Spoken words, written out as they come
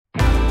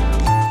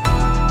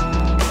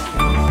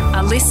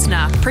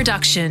listener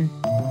production.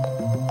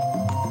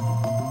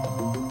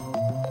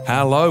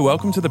 Hello,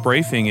 welcome to The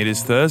Briefing. It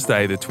is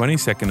Thursday, the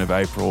 22nd of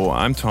April.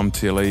 I'm Tom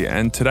Tilley,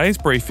 and today's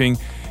briefing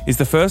is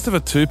the first of a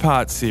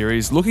two-part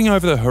series looking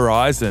over the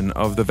horizon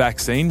of the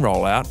vaccine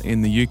rollout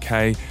in the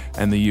UK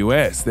and the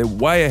US. They're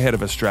way ahead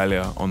of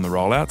Australia on the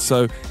rollout,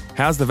 so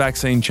how's the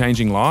vaccine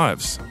changing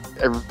lives?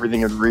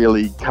 Everything had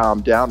really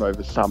calmed down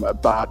over summer,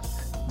 but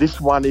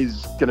this one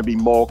is going to be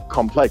more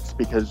complex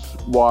because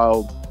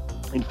while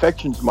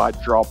infections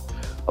might drop,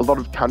 a lot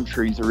of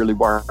countries are really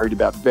worried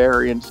about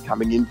variants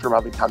coming in from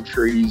other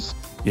countries.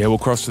 Yeah, we'll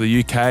cross to the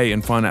UK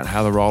and find out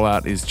how the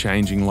rollout is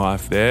changing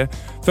life there.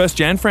 First,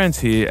 Jan Fran's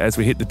here as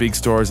we hit the big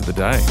stories of the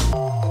day.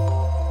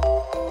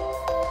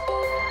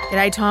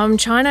 G'day, Tom.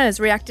 China has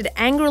reacted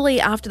angrily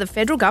after the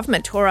federal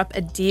government tore up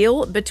a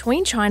deal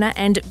between China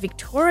and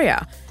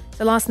Victoria.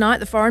 So last night,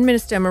 the Foreign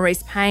Minister,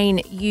 Marise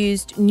Payne,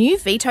 used new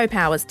veto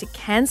powers to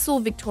cancel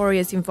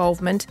Victoria's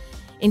involvement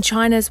in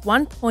China's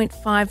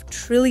 $1.5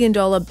 trillion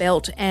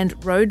Belt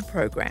and Road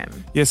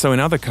program. Yeah, so in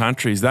other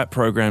countries, that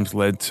program's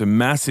led to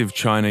massive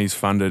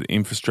Chinese-funded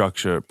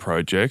infrastructure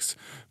projects,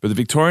 but the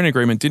Victorian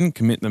agreement didn't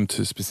commit them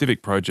to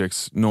specific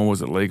projects, nor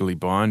was it legally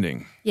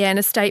binding. Yeah, in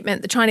a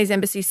statement, the Chinese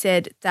embassy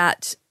said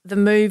that the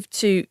move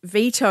to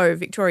veto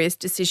Victoria's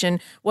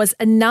decision was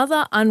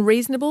another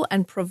unreasonable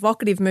and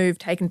provocative move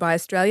taken by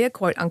Australia,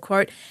 quote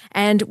unquote,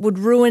 and would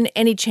ruin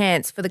any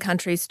chance for the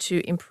countries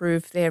to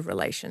improve their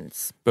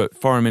relations. But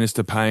Foreign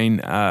Minister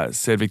Payne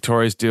said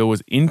Victoria's deal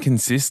was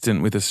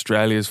inconsistent with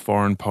Australia's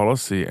foreign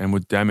policy and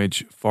would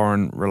damage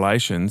foreign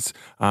relations.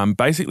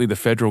 Basically, the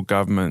federal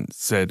government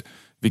said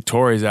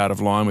Victoria's out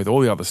of line with all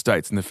the other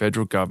states in the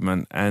federal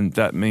government, and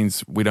that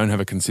means we don't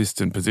have a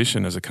consistent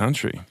position as a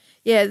country.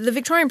 Yeah, the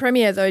Victorian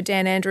Premier, though,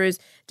 Dan Andrews,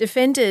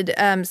 defended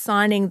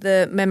signing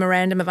the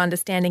Memorandum of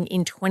Understanding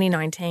in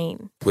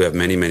 2019. We have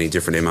many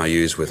different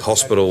MOUs with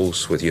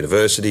hospitals, with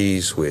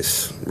universities,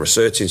 with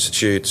research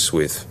institutes,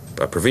 with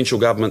provincial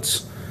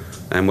governments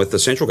and with the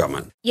central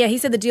government. Yeah, he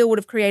said the deal would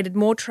have created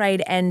more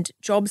trade and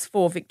jobs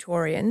for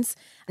Victorians.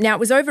 Now, it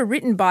was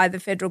overwritten by the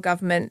federal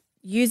government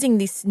using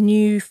this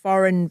new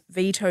foreign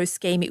veto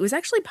scheme. It was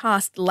actually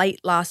passed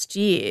late last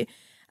year.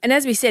 And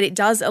as we said, it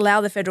does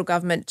allow the federal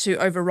government to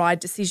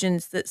override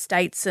decisions that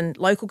states and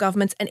local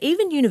governments and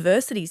even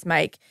universities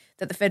make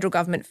that the federal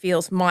government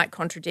feels might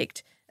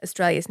contradict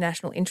Australia's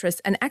national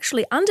interests. And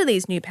actually, under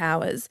these new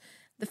powers,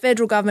 the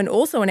federal government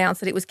also announced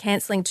that it was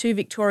cancelling 2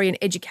 Victorian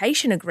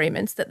education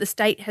agreements that the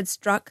state had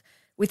struck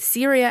with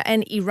Syria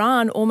and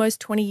Iran almost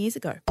 20 years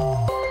ago.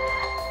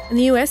 And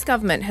the US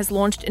government has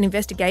launched an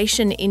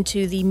investigation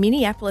into the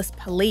Minneapolis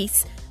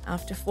police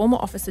after former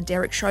officer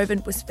Derek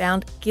Chauvin was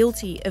found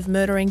guilty of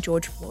murdering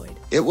George Floyd.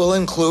 It will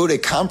include a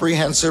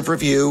comprehensive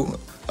review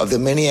of the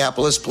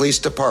Minneapolis Police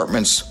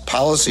Department's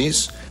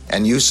policies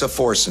and use of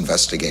force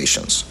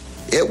investigations.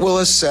 It will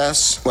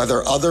assess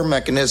whether other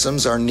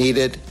mechanisms are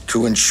needed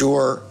to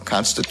ensure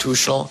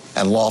constitutional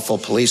and lawful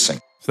policing.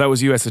 So that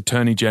was US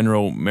Attorney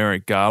General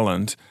Merrick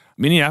Garland.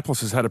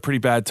 Minneapolis has had a pretty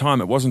bad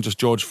time. It wasn't just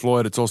George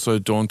Floyd, it's also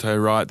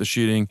Daunte Wright, the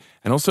shooting,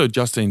 and also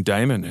Justine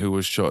Damon, who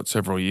was shot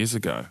several years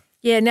ago.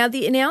 Yeah, now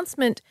the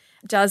announcement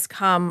does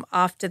come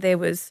after there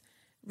was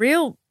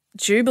real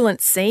jubilant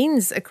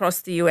scenes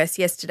across the US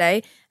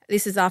yesterday.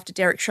 This is after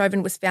Derek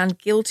Chauvin was found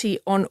guilty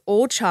on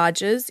all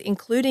charges,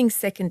 including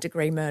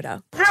second-degree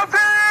murder. Guilty!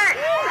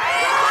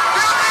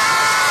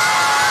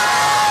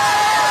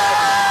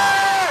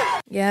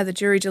 Yeah, the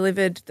jury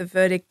delivered the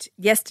verdict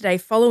yesterday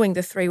following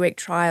the 3-week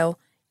trial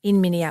in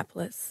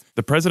Minneapolis.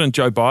 The President,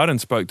 Joe Biden,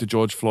 spoke to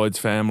George Floyd's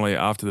family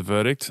after the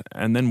verdict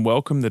and then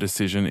welcomed the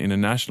decision in a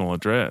national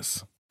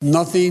address.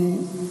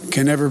 Nothing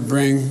can ever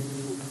bring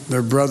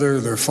their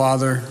brother, their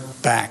father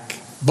back.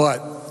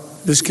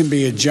 But this can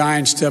be a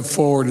giant step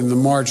forward in the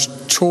march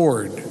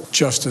toward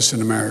justice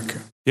in America.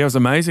 Yeah, it was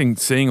amazing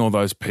seeing all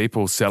those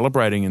people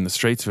celebrating in the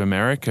streets of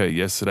America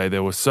yesterday.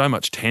 There was so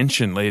much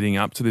tension leading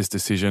up to this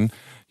decision.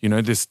 You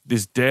know, this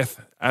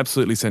death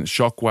absolutely sent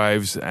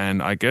shockwaves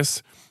and I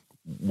guess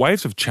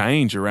waves of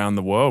change around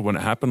the world when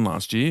it happened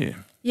last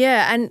year.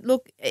 Yeah, and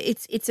look,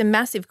 it's a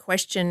massive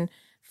question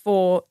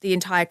for the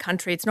entire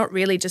country. It's not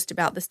really just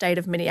about the state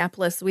of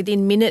Minneapolis.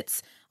 Within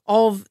minutes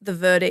of the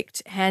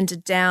verdict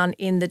handed down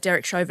in the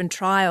Derek Chauvin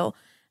trial,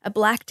 a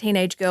black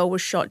teenage girl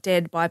was shot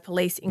dead by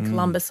police in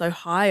Columbus,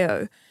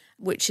 Ohio,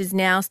 which is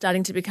now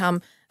starting to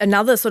become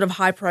another sort of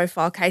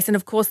high-profile case. And,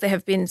 of course, there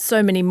have been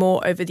so many more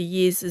over the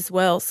years as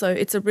well. So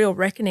it's a real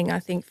reckoning, I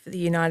think, for the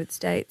United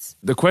States.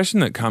 The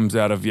question that comes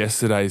out of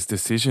yesterday's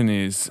decision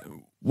is,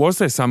 was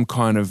there some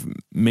kind of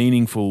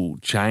meaningful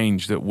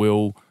change that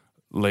will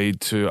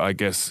lead to, I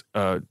guess,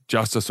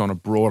 justice on a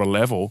broader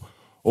level?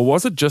 Or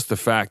was it just the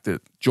fact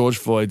that George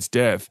Floyd's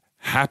death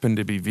happened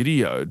to be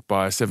videoed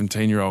by a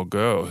 17-year-old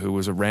girl who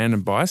was a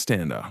random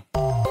bystander?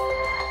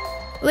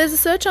 Well, there's a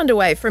search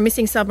underway for a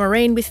missing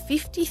submarine with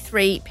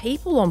 53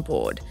 people on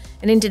board.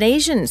 An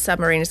Indonesian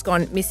submarine has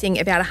gone missing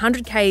about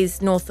 100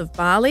 k's north of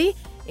Bali.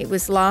 It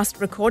was last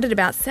recorded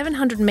about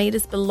 700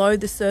 metres below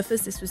the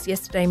surface. This was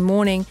yesterday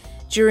morning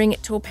during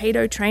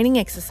torpedo training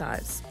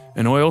exercise.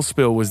 An oil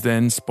spill was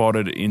then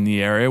spotted in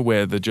the area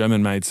where the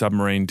German-made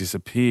submarine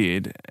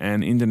disappeared,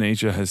 and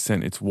Indonesia has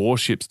sent its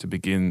warships to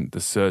begin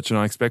the search. And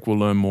I expect we'll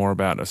learn more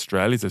about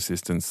Australia's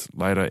assistance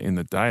later in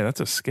the day.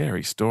 That's a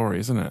scary story,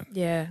 isn't it?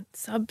 Yeah,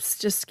 subs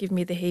just give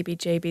me the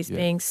heebie-jeebies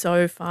being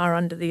so far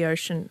under the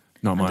ocean.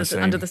 Not my scene.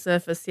 Under the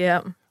surface,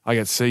 yeah. I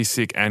get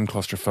seasick and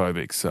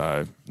claustrophobic,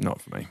 so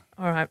not for me.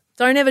 All right.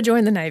 Don't ever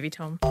join the Navy,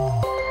 Tom.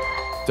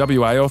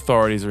 WA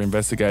authorities are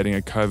investigating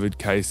a COVID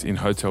case in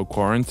hotel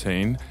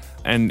quarantine.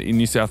 And in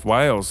New South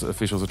Wales,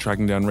 officials are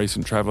tracking down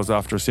recent travellers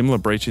after a similar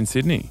breach in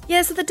Sydney.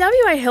 Yeah, so the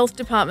WA Health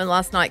Department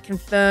last night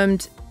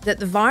confirmed that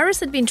the virus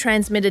had been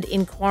transmitted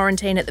in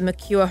quarantine at the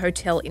Mercure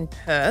Hotel in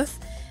Perth.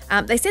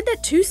 They said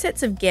that 2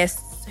 sets of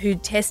guests who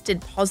tested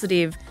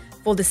positive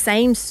for the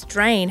same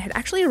strain had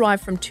actually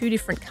arrived from 2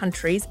 different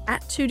countries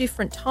at 2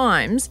 different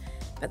times,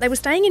 but they were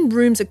staying in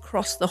rooms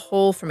across the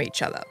hall from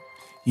each other.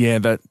 Yeah,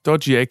 that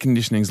dodgy air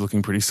conditioning is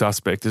looking pretty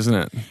suspect, isn't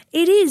it?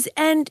 It is.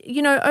 And,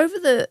 you know, over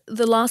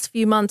the last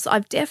few months,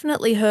 I've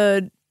definitely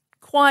heard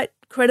quite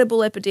credible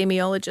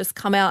epidemiologists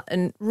come out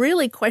and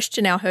really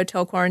question our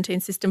hotel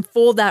quarantine system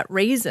for that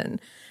reason.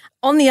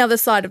 On the other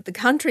side of the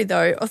country,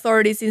 though,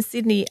 authorities in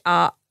Sydney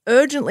are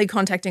urgently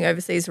contacting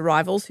overseas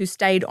arrivals who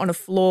stayed on a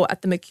floor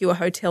at the Mercure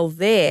Hotel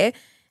there.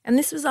 And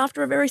this was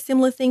after a very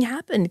similar thing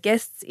happened.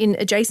 Guests in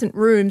adjacent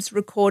rooms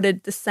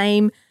recorded the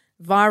same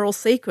viral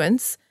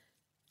sequence.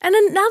 And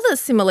another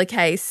similar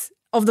case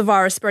of the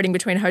virus spreading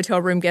between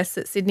hotel room guests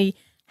at Sydney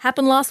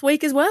happened last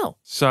week as well.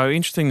 So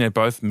interesting, they're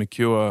both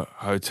Mercure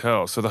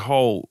hotels. So the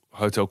whole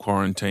hotel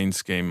quarantine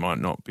scheme might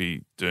not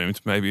be doomed.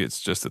 Maybe it's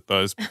just at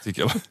those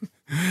particular...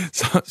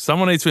 So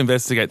someone needs to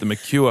investigate the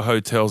Mercure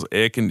Hotel's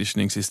air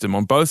conditioning system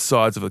on both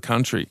sides of the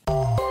country.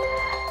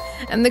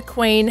 And the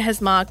Queen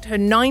has marked her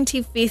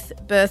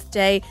 95th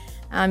birthday.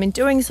 In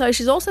doing so,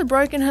 she's also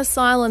broken her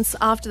silence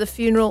after the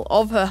funeral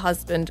of her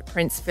husband,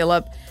 Prince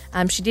Philip.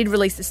 She did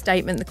release a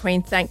statement. The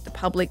Queen thanked the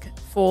public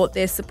for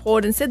their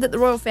support and said that the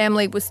royal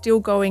family was still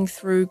going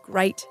through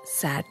great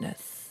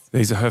sadness.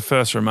 These are her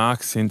first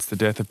remarks since the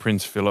death of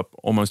Prince Philip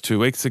almost 2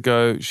 weeks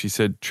ago. She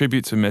said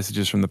tributes and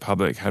messages from the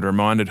public had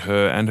reminded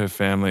her and her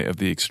family of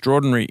the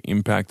extraordinary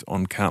impact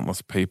on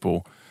countless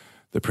people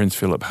that Prince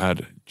Philip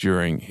had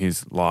during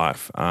his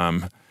life.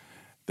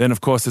 Then, of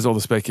course, there's all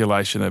the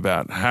speculation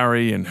about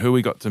Harry and who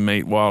he got to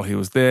meet while he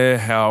was there,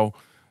 how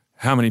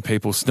many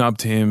people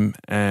snubbed him,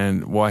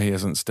 and why he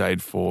hasn't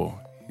stayed for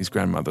his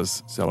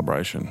grandmother's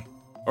celebration.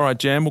 All right,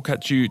 Jam, we'll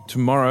catch you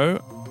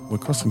tomorrow. We're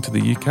crossing to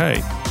the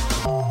UK.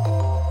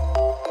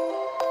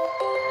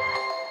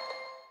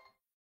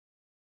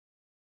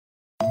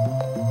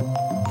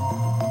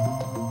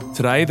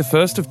 Today, the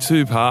first of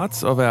 2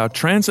 parts of our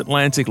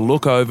transatlantic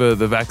look over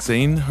the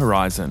vaccine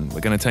horizon.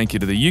 We're going to take you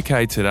to the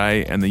UK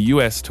today and the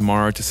US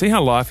tomorrow to see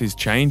how life is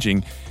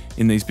changing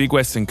in these big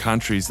Western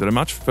countries that are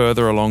much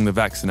further along the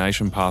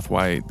vaccination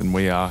pathway than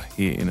we are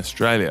here in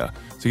Australia.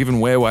 So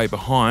given we're way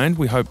behind,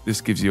 we hope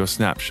this gives you a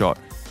snapshot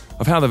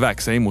of how the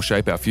vaccine will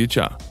shape our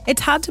future.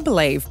 It's hard to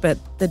believe, but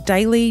the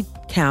daily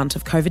count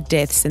of COVID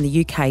deaths in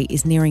the UK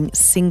is nearing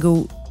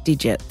single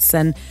digits.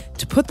 And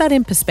to put that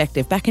in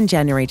perspective, back in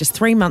January, just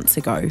 3 months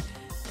ago,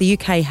 the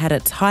UK had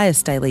its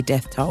highest daily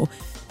death toll,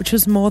 which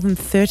was more than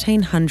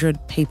 1,300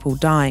 people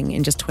dying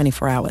in just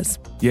 24 hours.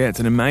 Yeah, it's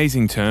an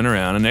amazing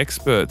turnaround, and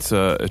experts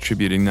are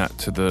attributing that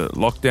to the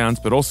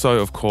lockdowns, but also,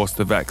 of course,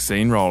 the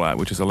vaccine rollout,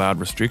 which has allowed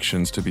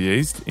restrictions to be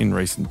eased in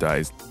recent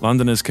days.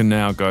 Londoners can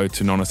now go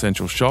to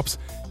non-essential shops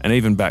and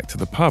even back to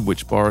the pub,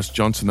 which Boris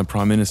Johnson, the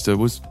Prime Minister,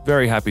 was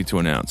very happy to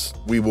announce.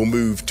 We will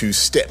move to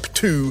step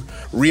 2,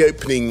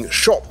 reopening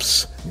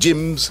shops,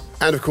 gyms,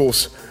 and of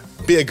course,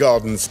 beer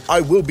gardens.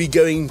 I will be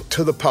going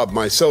to the pub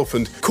myself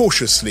and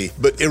cautiously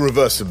but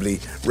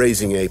irreversibly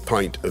raising a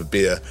pint of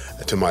beer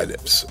to my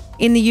lips.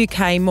 In the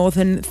UK, more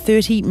than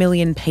 30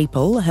 million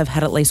people have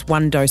had at least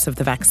 1 dose of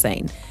the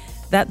vaccine.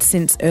 That's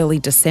since early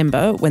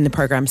December when the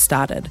program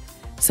started.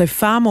 So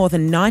far more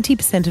than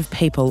 90% of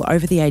people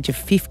over the age of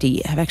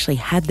 50 have actually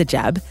had the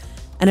jab,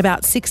 and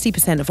about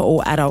 60% of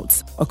all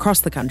adults across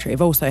the country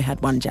have also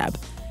had 1 jab.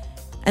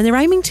 And they're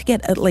aiming to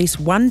get at least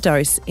 1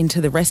 dose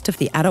into the rest of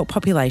the adult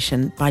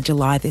population by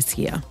July this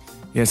year.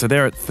 Yeah, so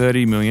they're at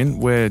 30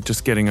 million. We're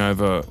just getting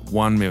over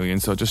 1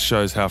 million, so it just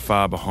shows how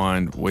far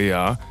behind we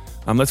are.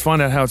 Let's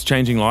find out how it's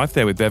changing life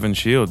there with Bevan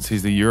Shields.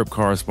 He's the Europe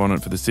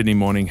correspondent for the Sydney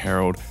Morning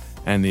Herald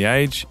and The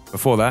Age.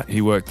 Before that,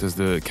 he worked as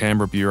the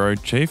Canberra Bureau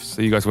Chief,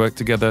 so you guys work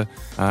together.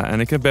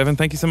 Annika, Bevan,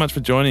 thank you so much for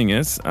joining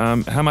us.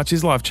 How much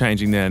is life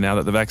changing there now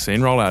that the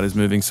vaccine rollout is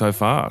moving so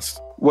fast?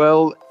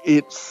 Well,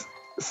 it's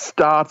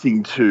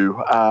starting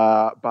to,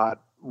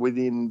 but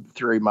within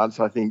 3 months,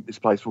 I think this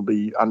place will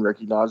be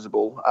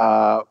unrecognisable.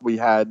 We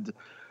had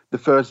the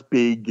first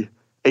big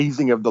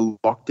easing of the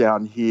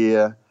lockdown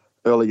here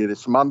earlier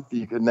this month.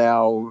 You can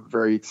now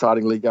very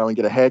excitingly go and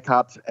get a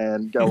haircut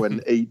and go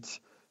and eat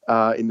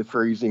in the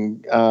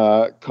freezing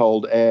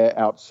cold air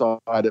outside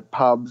at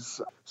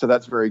pubs. So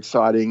that's very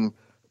exciting.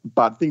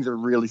 But things are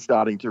really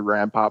starting to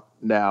ramp up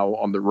now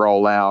on the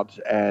rollout,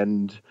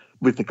 and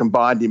with the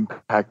combined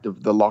impact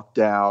of the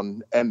lockdown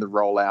and the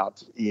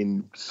rollout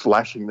in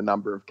slashing the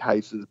number of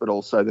cases, but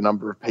also the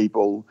number of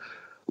people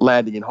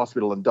landing in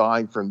hospital and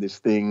dying from this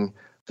thing,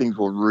 things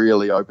will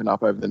really open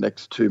up over the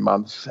next 2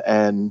 months,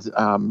 and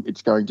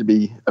it's going to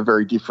be a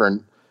very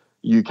different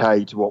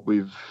UK to what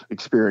we've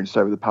experienced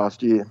over the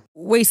past year.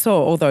 We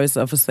saw all those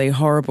obviously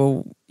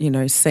horrible,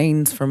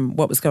 scenes from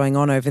what was going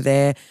on over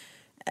there.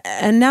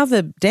 And now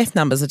the death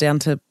numbers are down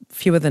to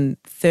fewer than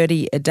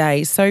 30 a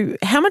day. So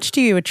how much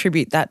do you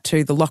attribute that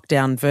to the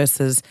lockdown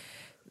versus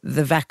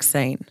the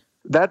vaccine?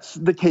 That's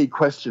the key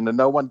question, and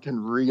no one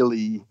can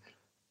really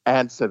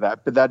answer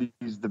that. But that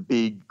is the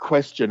big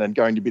question and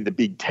going to be the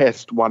big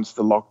test once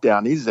the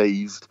lockdown is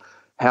eased.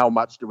 How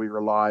much do we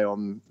rely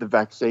on the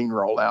vaccine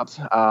rollout?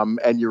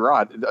 And you're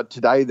right.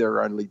 Today there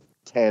are only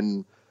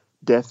 10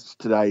 deaths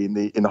today in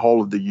the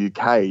whole of the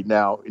UK.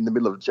 Now, in the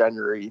middle of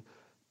January,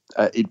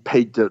 it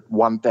peaked at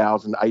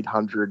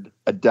 1,800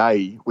 a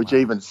day, which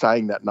even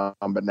saying that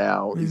number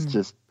now is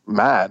just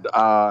mad.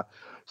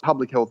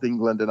 Public Health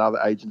England and other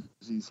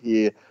agencies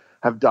here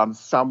have done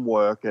some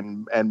work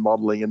and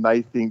modelling, and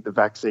they think the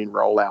vaccine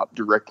rollout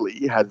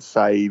directly has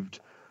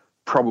saved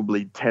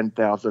probably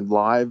 10,000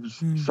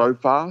 lives so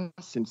far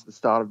since the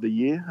start of the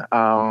year.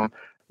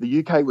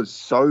 The UK was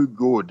so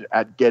good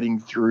at getting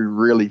through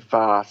really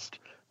fast,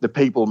 the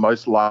people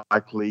most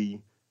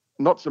likely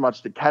not so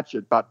much to catch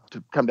it, but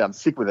to come down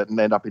sick with it and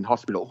end up in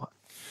hospital.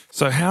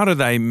 So how do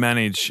they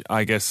manage,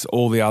 I guess,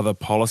 all the other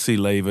policy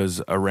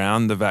levers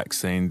around the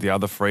vaccine, the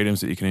other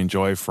freedoms that you can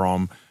enjoy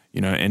from,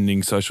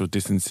 ending social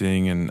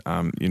distancing and,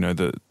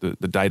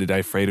 the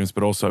day-to-day freedoms,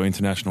 but also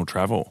international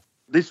travel?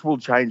 This will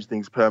change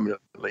things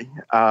permanently.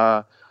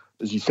 As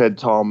you said,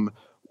 Tom,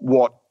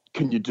 what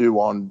can you do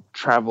on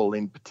travel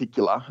in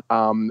particular?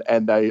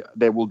 And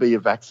there will be a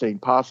vaccine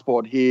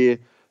passport here.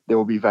 There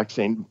will be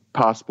vaccine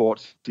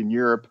passports in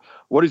Europe.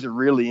 What is a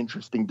really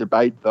interesting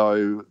debate,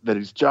 though, that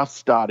is just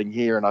starting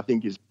here and I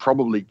think is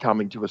probably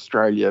coming to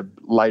Australia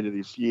later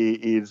this year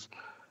is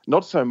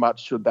not so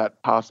much should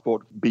that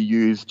passport be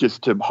used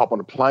just to hop on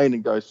a plane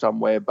and go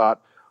somewhere,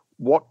 but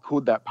what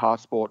could that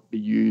passport be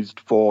used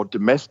for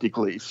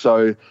domestically?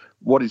 So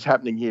what is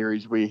happening here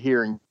is we're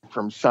hearing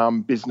from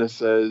some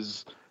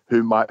businesses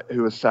who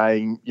are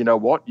saying, you know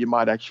what, you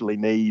might actually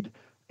need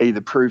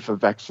either proof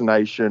of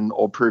vaccination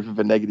or proof of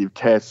a negative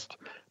test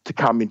to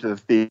come into the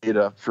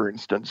theatre, for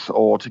instance,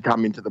 or to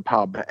come into the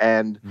pub.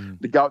 And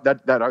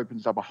that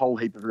opens up a whole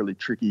heap of really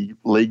tricky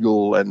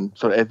legal and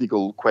sort of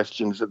ethical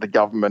questions that the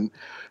government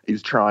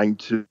is trying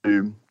to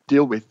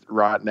deal with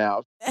right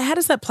now. How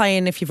does that play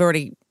in if you've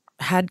already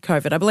had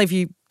COVID? I believe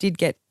you did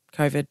get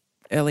COVID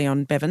early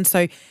on, Bevan.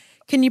 So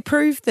can you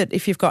prove that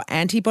if you've got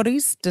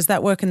antibodies, does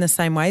that work in the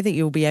same way that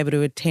you'll be able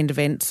to attend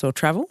events or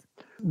travel?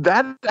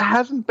 That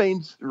hasn't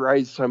been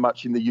raised so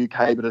much in the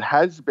UK, but it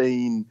has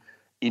been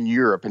in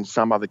Europe and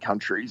some other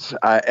countries.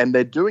 And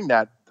they're doing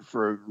that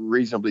for a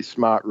reasonably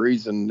smart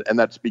reason, and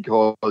that's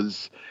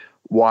because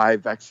why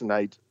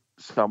vaccinate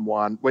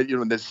someone? Well,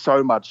 there's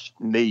so much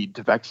need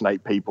to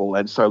vaccinate people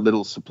and so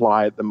little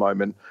supply at the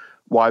moment.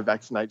 Why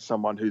vaccinate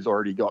someone who's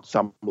already got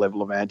some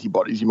level of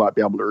antibodies? You might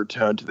be able to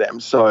return to them.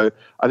 So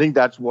I think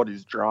that's what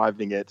is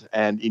driving it.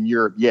 And in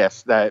Europe,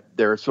 yes, there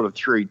are sort of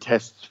 3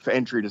 tests for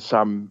entry to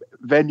some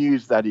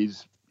venues. That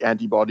is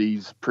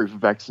antibodies, proof of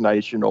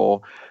vaccination,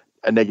 or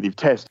a negative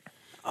test.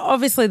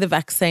 Obviously, the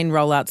vaccine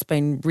rollout's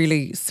been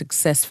really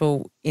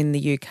successful in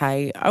the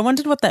UK. I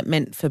wondered what that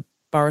meant for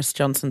Boris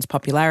Johnson's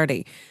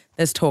popularity.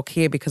 There's talk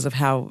here because of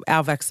how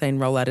our vaccine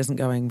rollout isn't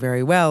going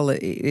very well.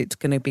 It's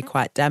going to be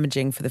quite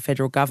damaging for the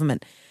federal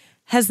government.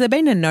 Has there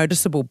been a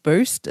noticeable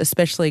boost,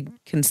 especially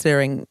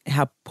considering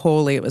how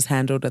poorly it was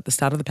handled at the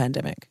start of the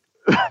pandemic?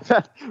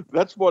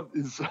 That's what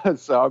is.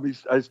 So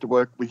I used to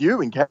work with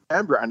you in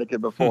Canberra, Annika,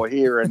 before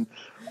here, and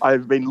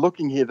I've been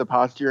looking here the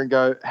past year and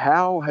go,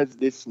 how has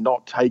this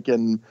not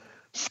taken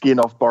skin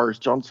off Boris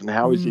Johnson?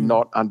 How is he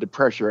not under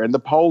pressure? And the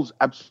polls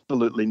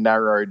absolutely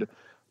narrowed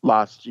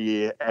last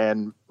year,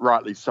 and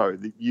rightly so.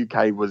 The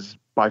UK was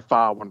by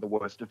far one of the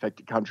worst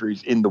affected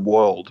countries in the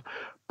world.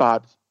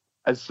 But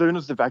as soon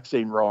as the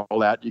vaccine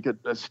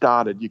rollout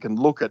started, you can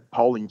look at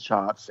polling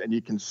charts and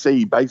you can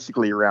see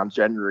basically around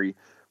January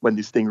when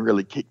this thing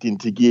really kicked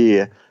into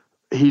gear,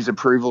 his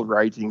approval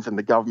ratings and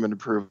the government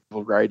approval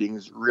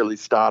ratings really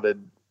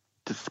started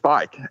to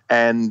spike.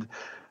 And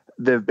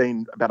there have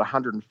been about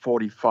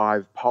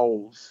 145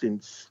 polls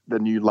since the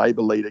new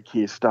Labor leader,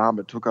 Keir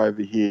Starmer, took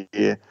over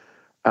here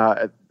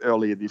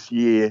earlier this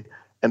year,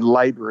 and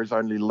Labor has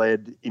only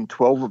led in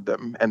 12 of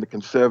them, and the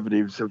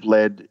Conservatives have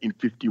led in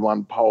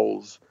 51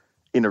 polls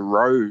in a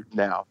row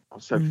now.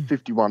 So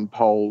 51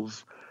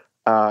 polls,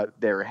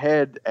 they're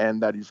ahead,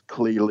 and that is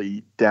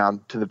clearly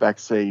down to the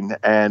vaccine.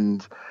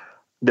 And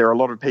there are a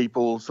lot of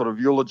people sort of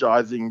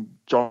eulogising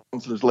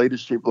Johnson's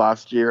leadership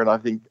last year, and I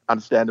think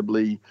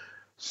understandably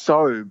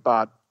so.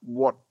 But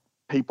what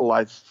people,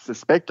 I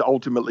suspect, are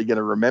ultimately going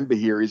to remember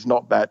here is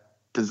not that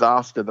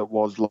disaster that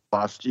was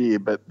last year,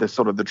 but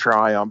the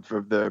triumph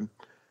of the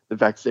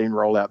vaccine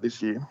rollout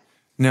this year.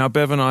 Now,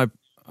 Bevan,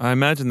 I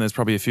imagine there's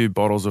probably a few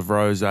bottles of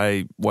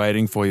rosé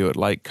waiting for you at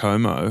Lake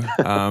Como.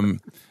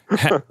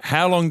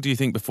 How long do you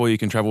think before you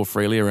can travel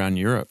freely around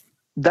Europe?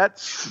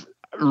 That's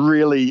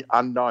really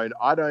unknown.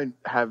 I don't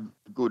have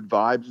good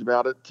vibes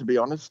about it, to be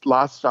honest.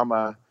 Last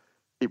summer,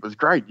 it was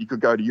great. You could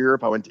go to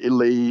Europe. I went to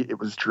Italy. It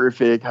was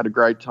terrific. Had a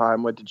great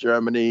time. Went to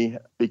Germany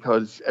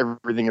because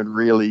everything had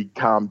really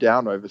calmed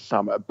down over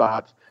summer.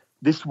 But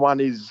this one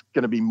is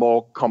going to be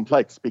more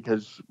complex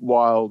because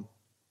while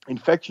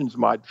infections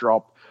might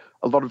drop,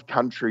 a lot of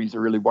countries are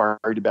really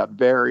worried about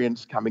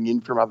variants coming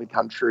in from other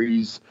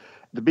countries.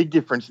 The big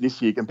difference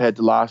this year compared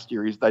to last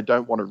year is they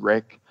don't want to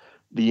wreck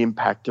the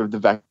impact of the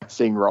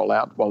vaccine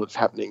rollout while it's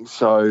happening.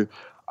 So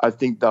I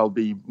think they'll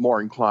be more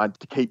inclined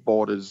to keep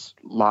borders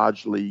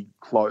largely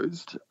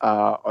closed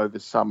over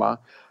summer.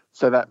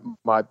 So that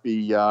might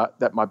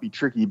be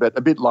tricky. But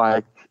a bit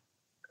like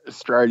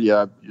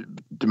Australia,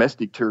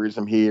 domestic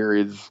tourism here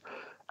is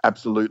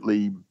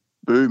absolutely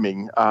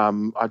booming.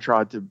 I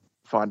tried to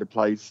find a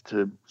place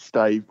to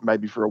stay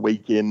maybe for a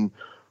week in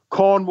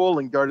Cornwall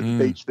and go to the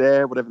beach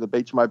there, whatever the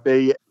beach might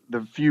be.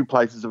 The few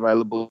places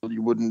available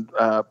you wouldn't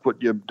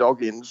put your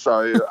dog in.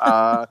 So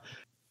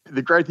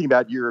the great thing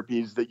about Europe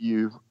is that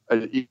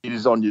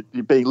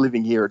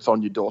living here, it's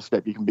on your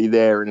doorstep. You can be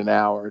there in an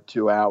hour or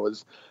 2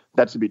 hours.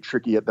 That's a bit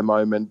tricky at the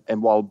moment.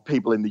 And while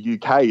people in the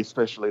UK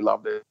especially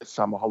love their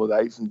summer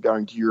holidays and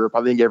going to Europe,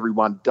 I think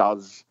everyone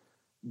does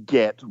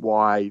get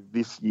why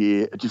this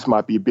year it just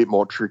might be a bit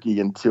more tricky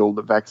until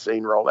the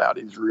vaccine rollout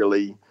is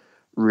really,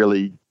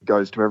 really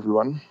goes to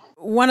everyone.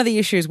 One of the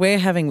issues we're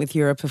having with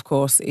Europe, of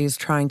course, is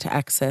trying to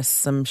access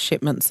some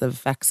shipments of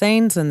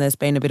vaccines, and there's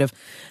been a bit of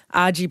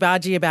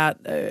argy-bargy about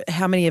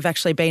how many have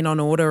actually been on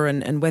order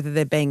and whether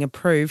they're being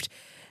approved.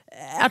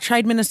 Our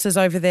trade minister's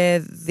over there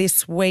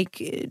this week.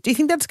 Do you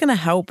think that's going to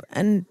help?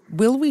 And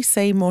will we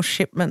see more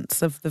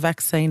shipments of the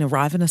vaccine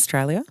arrive in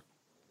Australia?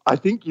 I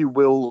think you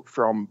will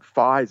from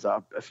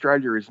Pfizer.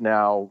 Australia is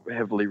now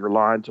heavily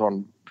reliant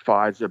on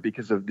Pfizer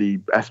because of the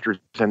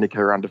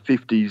AstraZeneca under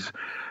 50s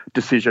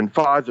decision.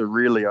 Pfizer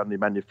really only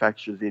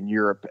manufactures in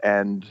Europe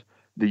and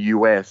the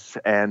US,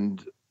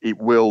 and it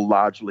will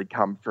largely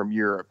come from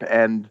Europe.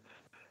 And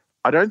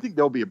I don't think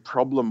there'll be a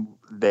problem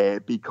there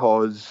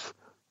because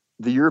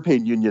the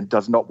European Union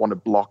does not want to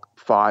block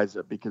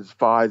Pfizer because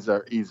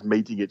Pfizer is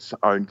meeting its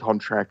own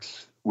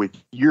contracts with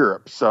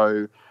Europe.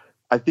 So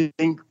I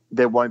think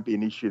there won't be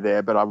an issue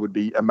there, but I would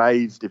be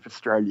amazed if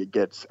Australia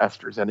gets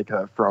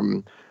AstraZeneca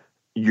from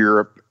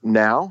Europe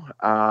now.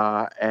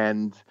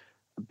 And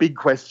the big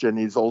question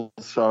is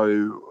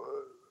also,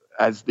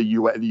 as the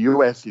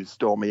US is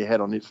storming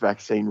ahead on its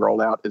vaccine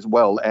rollout as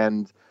well,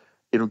 and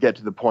it'll get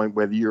to the point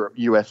where the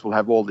US will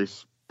have all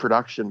this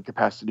production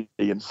capacity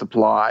and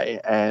supply,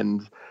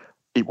 and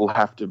it will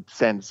have to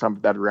send some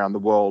of that around the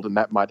world, and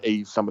that might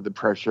ease some of the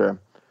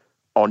pressure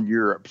on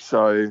Europe.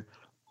 So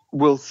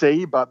we'll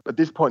see, but at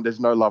this point, there's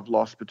no love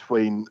lost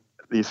between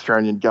the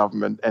Australian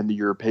government and the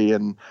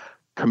European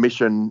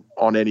Commission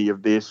on any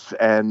of this.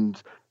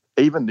 And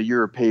even the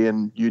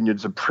European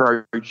Union's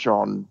approach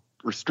on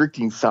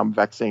restricting some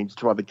vaccines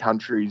to other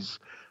countries,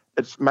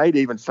 it's made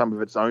even some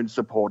of its own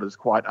supporters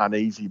quite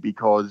uneasy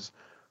because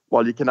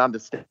while you can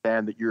understand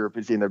that Europe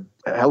is in a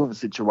hell of a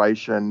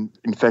situation,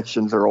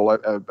 infections are all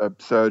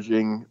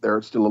surging, there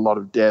are still a lot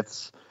of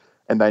deaths,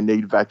 and they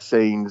need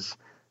vaccines.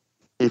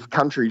 If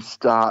countries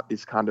start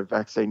this kind of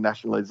vaccine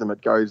nationalism,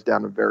 it goes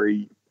down a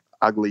very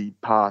ugly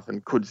path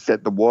and could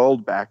set the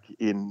world back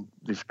in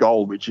this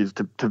goal, which is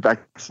to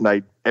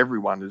vaccinate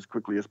everyone as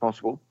quickly as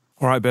possible.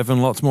 All right,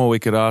 Bevan, lots more we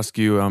could ask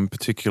you,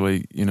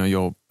 particularly,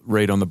 your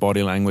read on the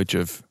body language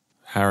of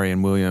Harry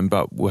and William,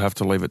 but we'll have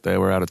to leave it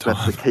there. We're out of time.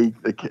 That's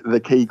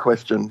the key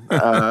question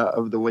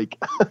of the week.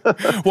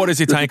 What is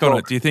your take on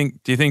it? Do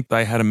you think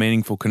they had a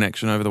meaningful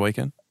connection over the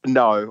weekend?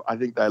 No, I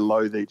think they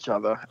loathe each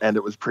other, and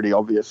it was pretty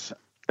obvious.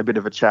 A bit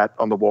of a chat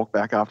on the walk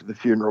back after the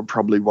funeral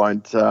probably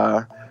won't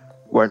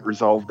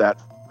resolve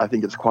that. I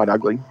think it's quite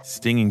ugly.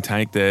 Stinging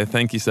take there.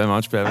 Thank you so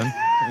much, Bevan.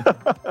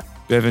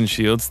 Bevan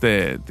Shields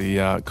there,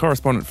 the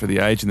correspondent for The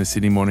Age and the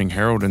Sydney Morning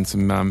Herald, and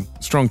some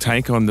strong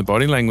take on the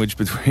body language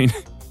between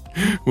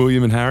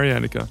William and Harry,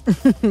 Annika.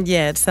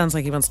 Yeah, it sounds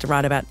like he wants to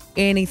write about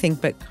anything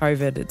but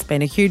COVID. It's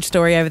been a huge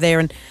story over there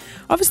and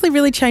obviously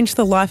really changed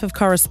the life of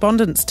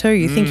correspondents too.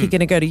 You think you're going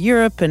to go to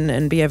Europe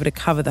and be able to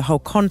cover the whole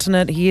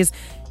continent. He is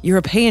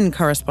European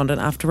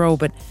correspondent after all,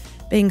 but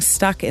being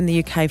stuck in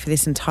the UK for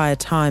this entire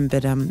time.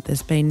 But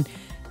it's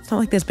not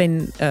like there's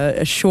been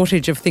a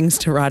shortage of things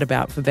to write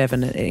about for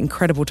Bevan. An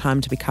incredible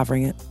time to be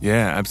covering it.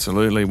 Yeah,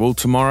 absolutely. Well,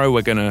 tomorrow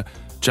we're going to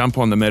jump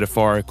on the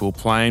metaphorical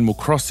plane. We'll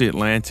cross the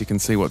Atlantic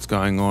and see what's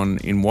going on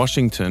in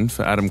Washington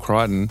for Adam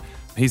Crichton.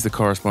 He's the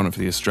correspondent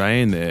for The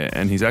Australian there,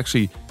 and he's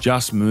actually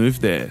just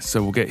moved there.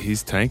 So we'll get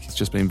his take. He's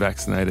just been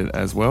vaccinated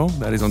as well.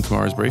 That is on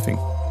tomorrow's briefing.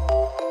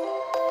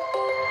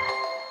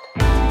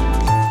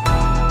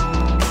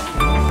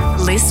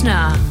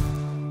 Listener.